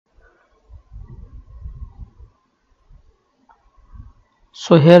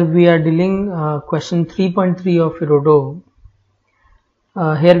So here we are dealing question 3.3 of Irodov.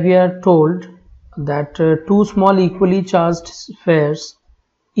 Here we are told that two small equally charged spheres,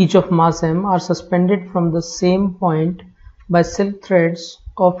 each of mass m, are suspended from the same point by silk threads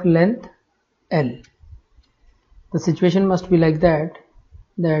of length L. The situation must be like that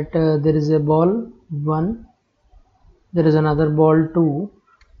there is a ball 1, there is another ball 2,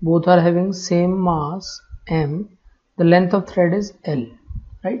 both are having same mass m, the length of thread is L,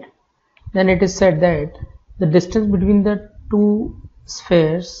 right? Then it is said that the distance between the two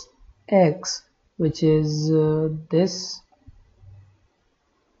spheres x, which is this,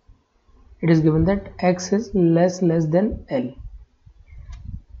 it is given that x is less than L.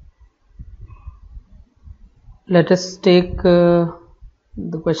 Let us take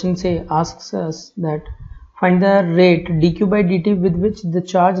the question asks us that find the rate dq by dt with which the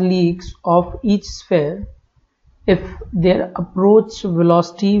charge leaks off each sphere if their approach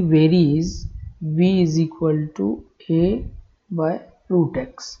velocity varies. V is equal to a by root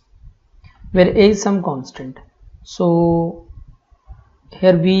x, where a is some constant. So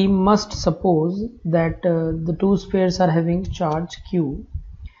here we must suppose that the two spheres are having charge q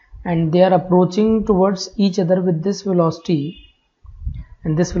and they are approaching towards each other with this velocity,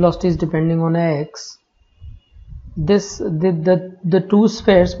 and this velocity is depending on x. The two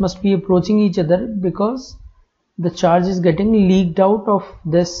spheres must be approaching each other because the charge is getting leaked out of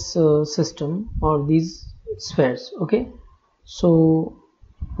this system or these spheres. Okay, so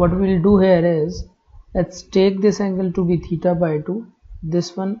what we will do here is, let's take this angle to be theta by 2,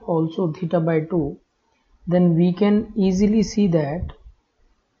 this one also theta by 2. Then we can easily see that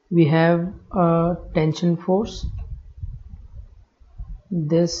we have a tension force.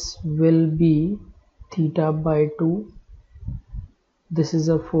 This will be theta by 2. This is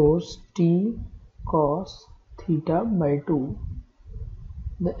a force T cos theta by 2.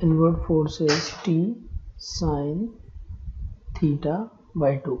 The inward force is T sin theta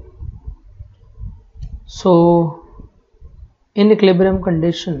by 2. So in equilibrium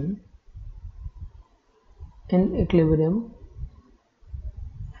condition,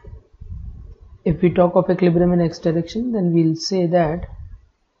 if we talk of equilibrium in x direction, then we'll say that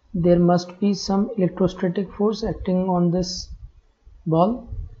there must be some electrostatic force acting on this ball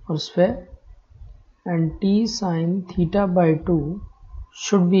or sphere, and T sin theta by 2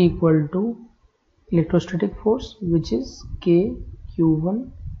 should be equal to electrostatic force, which is K Q1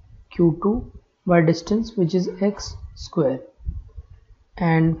 Q2 by distance, which is x square.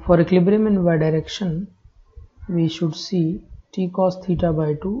 And for equilibrium in y direction, we should see T cos theta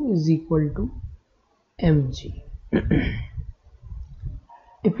by 2 is equal to mg.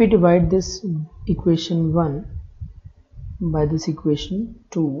 If we divide this equation 1 by this equation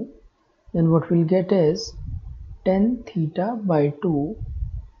 2, then what we'll get is tan theta by 2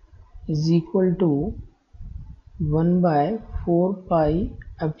 is equal to 1 by 4 pi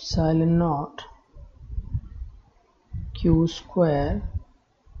epsilon naught q square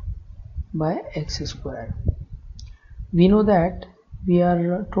by x square. We know that we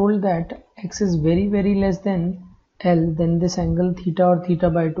are told that x is very less than L, then this angle theta or theta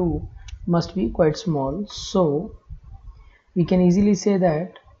by 2 must be quite small. So we can easily say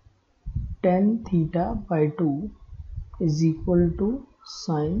that tan theta by 2 is equal to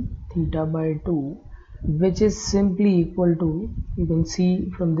sin theta by 2, which is simply equal to, you can see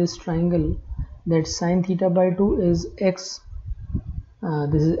from this triangle that sin theta by 2 is x,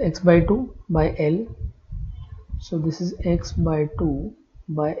 this is x by 2 by L, so this is x by 2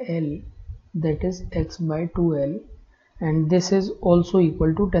 by L, that is x by 2L, and this is also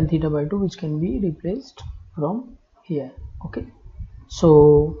equal to tan theta by 2, which can be replaced from here. Okay,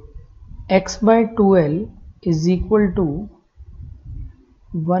 so x by 2L is equal to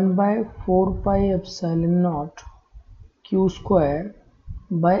 1 by 4 pi epsilon naught q square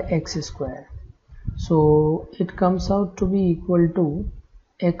by x square. So it comes out to be equal to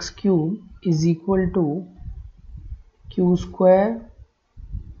x cube is equal to q square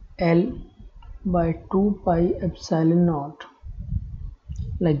L by 2 pi epsilon naught,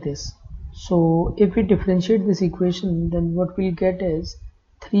 like this. So if we differentiate this equation, then what we'll get is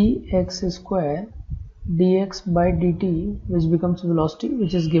 3x square dx by dt, which becomes velocity,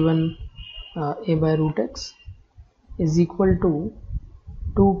 which is given a by root x, is equal to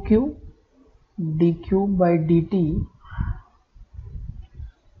 2q dq by dt,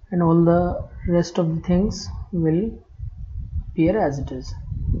 and all the rest of the things will appear as it is.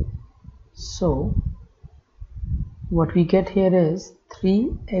 So what we get here is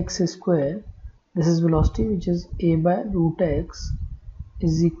 3x square, this is velocity, which is a by root x,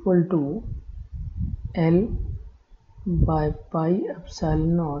 is equal to L by pi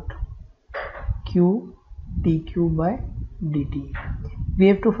epsilon naught q dq by dt. We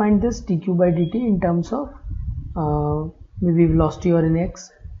have to find this dq by dt in terms of maybe velocity or in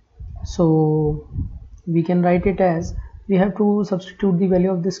x. So we can write it as, we have to substitute the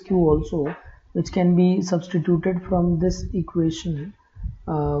value of this q also, which can be substituted from this equation.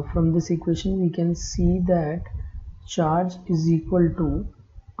 From this equation we can see that charge is equal to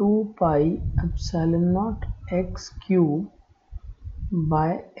 2 pi epsilon naught x cube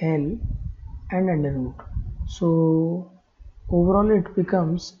by L and under root. So overall it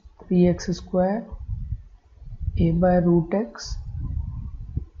becomes 3x square a by root x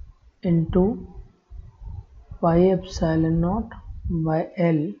into pi epsilon naught by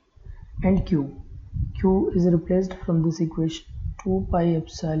L and q. Q is replaced from this equation, 2 pi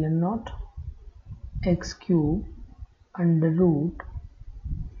epsilon naught x cube under root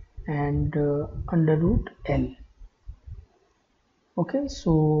and under root L. Okay,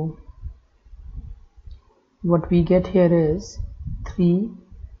 so what we get here is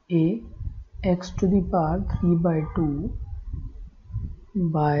 3a x to the power 3 by 2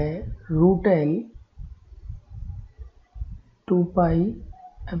 by root L 2 pi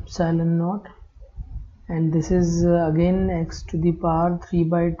epsilon naught, and this is again x to the power 3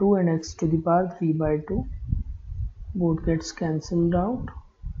 by 2 and x to the power 3 by 2, both gets cancelled out.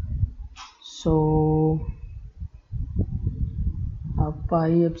 So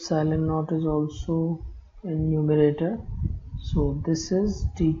pi epsilon naught is also in numerator, so this is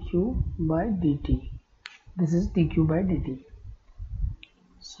dq by dt. This is dq by dt.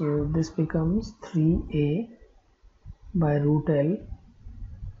 So this becomes 3a by root L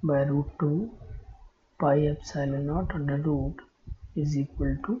by root 2 pi epsilon naught under root is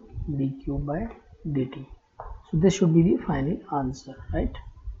equal to dq by dt. So this should be the final answer, right?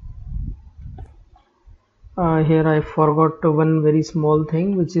 Here I forgot one very small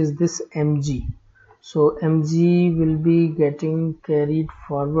thing, which is this mg. So mg will be getting carried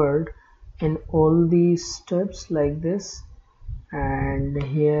forward in all these steps like this, and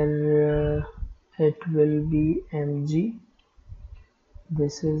here it will be mg,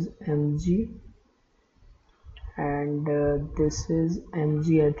 this is mg, and this is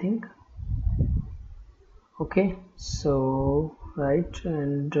mg, I think. Okay, so right,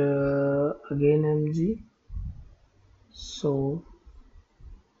 and again mg. So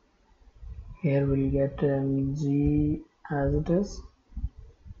here we'll get mg as it is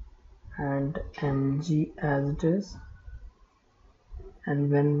and mg as it is,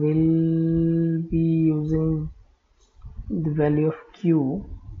 and when we'll be using the value of q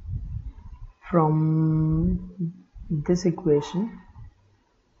from this equation,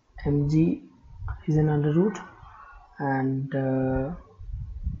 mg is an under root, and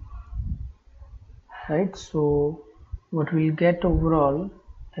right, so what we'll get overall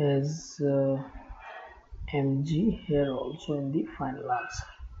is mg here also in the final answer.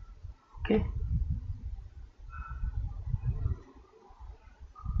 Okay.